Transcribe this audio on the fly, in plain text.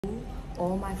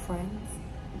all my friends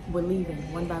were leaving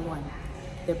one by one.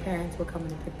 Their parents were coming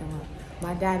to pick them up.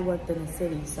 My dad worked in the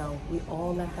city, so we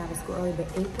all left out of school early, but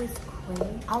it was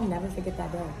crazy. I'll never forget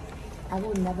that day. I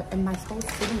will never, and my whole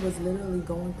city was literally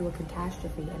going through a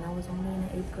catastrophe, and I was only in the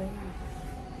 8th grade.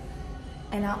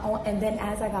 And then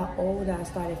as I got older, I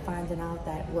started finding out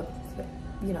that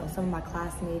some of my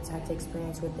classmates had to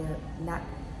experience with their, not,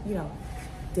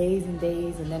 days and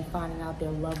days, and then finding out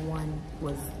their loved one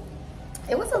was,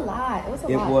 it was a lot. It was a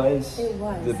lot. It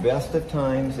was the best of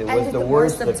times. It was the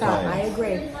worst of times. I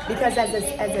agree, because as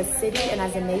a city and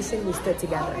as a nation, we stood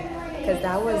together, because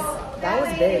that was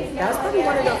big. That was probably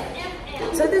one of the.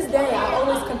 To this day, I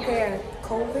always compare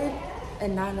COVID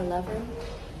and 9/11,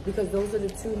 because those are the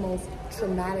two most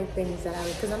traumatic things that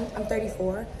because I'm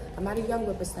 34. I'm not a young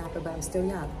whippersnapper, but I'm still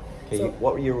young. Okay, so,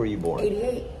 what year were you born?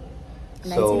 88.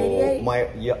 So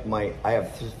I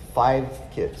have 5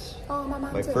 kids. Oh, my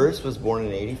mom My too. first was born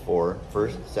in 84,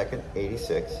 second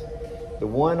 86. The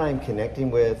one I'm connecting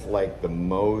with like the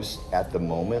most at the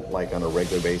moment, like on a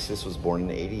regular basis, was born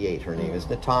in 88. Her name is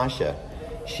Natasha.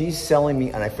 She's selling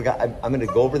me, and I forgot, I'm gonna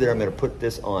go over there, I'm gonna put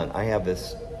this on. I have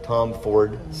this Tom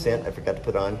Ford scent I forgot to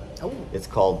put on. Oh. It's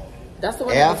called That's the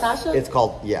one F, with Natasha?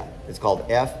 it's called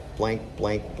F blank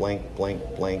blank blank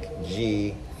blank blank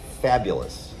G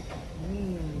Fabulous.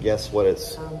 Guess what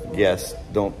it's, guess,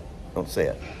 don't say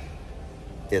it.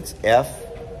 It's F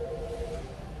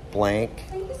blank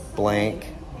blank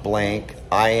blank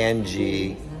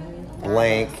ING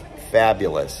blank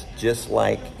fabulous, just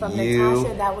like from you.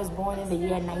 Natasha, that was born in the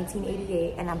year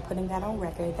 1988, and I'm putting that on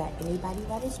record that anybody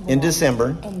that is born in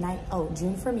December.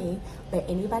 June for me, but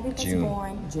anybody that's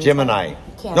born Gemini.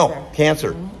 Cancer. No,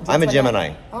 Cancer. I'm a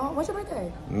Gemini. Oh, what's your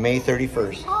birthday? May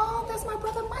 31st. Oh, that's my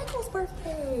brother Michael's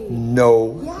birthday.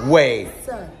 No way.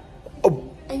 Oh.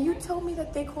 And you told me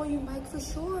that they call you Mike for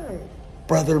short.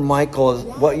 Brother Michael,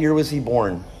 what year was he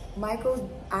born?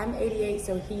 I'm 88,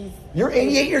 so he's... You're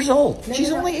 88 years old. No,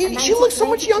 She's only 80. She looks so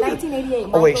much younger.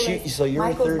 1988. Oh, wait, so you're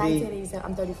Michael's 30... 1987.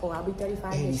 I'm 34. I'll be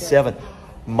 35 87.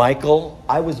 Michael,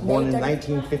 I was born in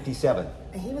 1957.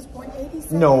 And he was born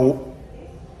 87. No.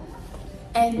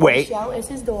 And Michelle is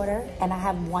his daughter, and I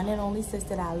have one and only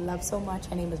sister that I love so much.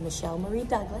 Her name is Michelle Marie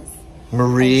Douglas.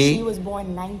 Marie. And she was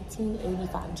born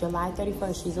 1985, July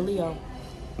 31st. She's a Leo.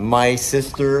 My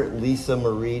sister, Lisa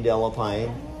Marie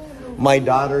Delapine. My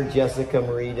daughter, Jessica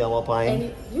Marie Delapine.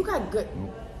 And you got good...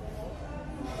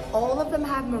 All of them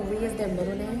have Marie as their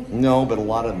middle name? No, but a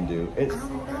lot of them do. I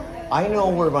don't know. I know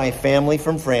where my family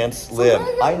from France live.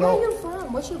 Where are you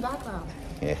from? What's your background?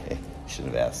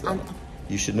 Shouldn't have asked that.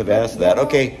 You shouldn't have asked that.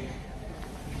 Okay.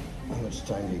 How much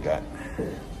time do you got?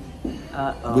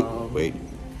 Wait.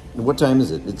 What time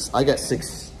is it? I got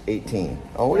 6:18.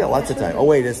 Oh, we got lots of time. Oh,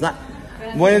 wait, it's not.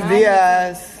 Buenos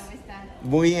días.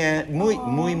 Muy bien.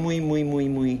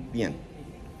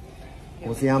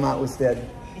 ¿Cómo se llama usted?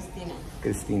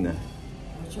 Cristina.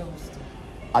 Mucho gusto.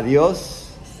 Adiós.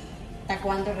 ¿Hasta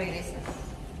cuándo regresas?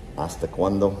 ¿Hasta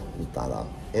cuándo?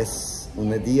 Es un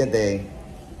día de...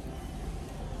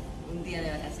 Un día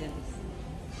de vacaciones.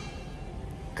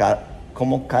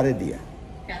 Como cada día.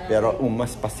 Pero un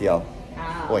más espacial.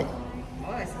 Hoy.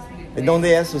 Oh, eso es muy ¿De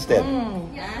dónde es usted?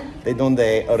 ¿De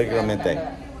dónde originalmente?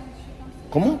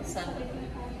 ¿Cómo?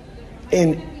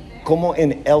 ¿Como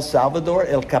en El Salvador,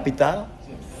 el capital?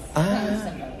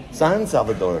 San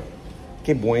Salvador.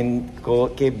 Qué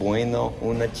bueno,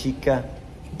 una chica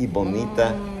y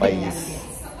bonita país.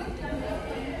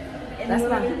 That's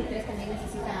fun.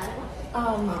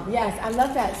 Yes, I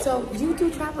love that. So you do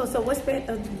travel. So what's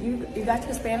you got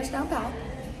your Spanish down pat?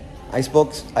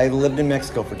 I lived in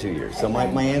Mexico for 2 years. So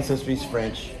my ancestry is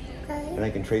French, and I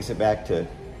can trace it back to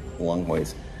a long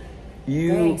ways.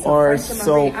 You are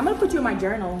so... I'm going to put you in my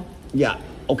journal. Yeah.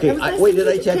 Okay. Wait, did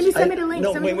I check? Can you send me the link?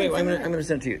 No, wait. I'm going to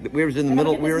send it to you. We were in the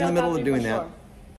middle of doing that.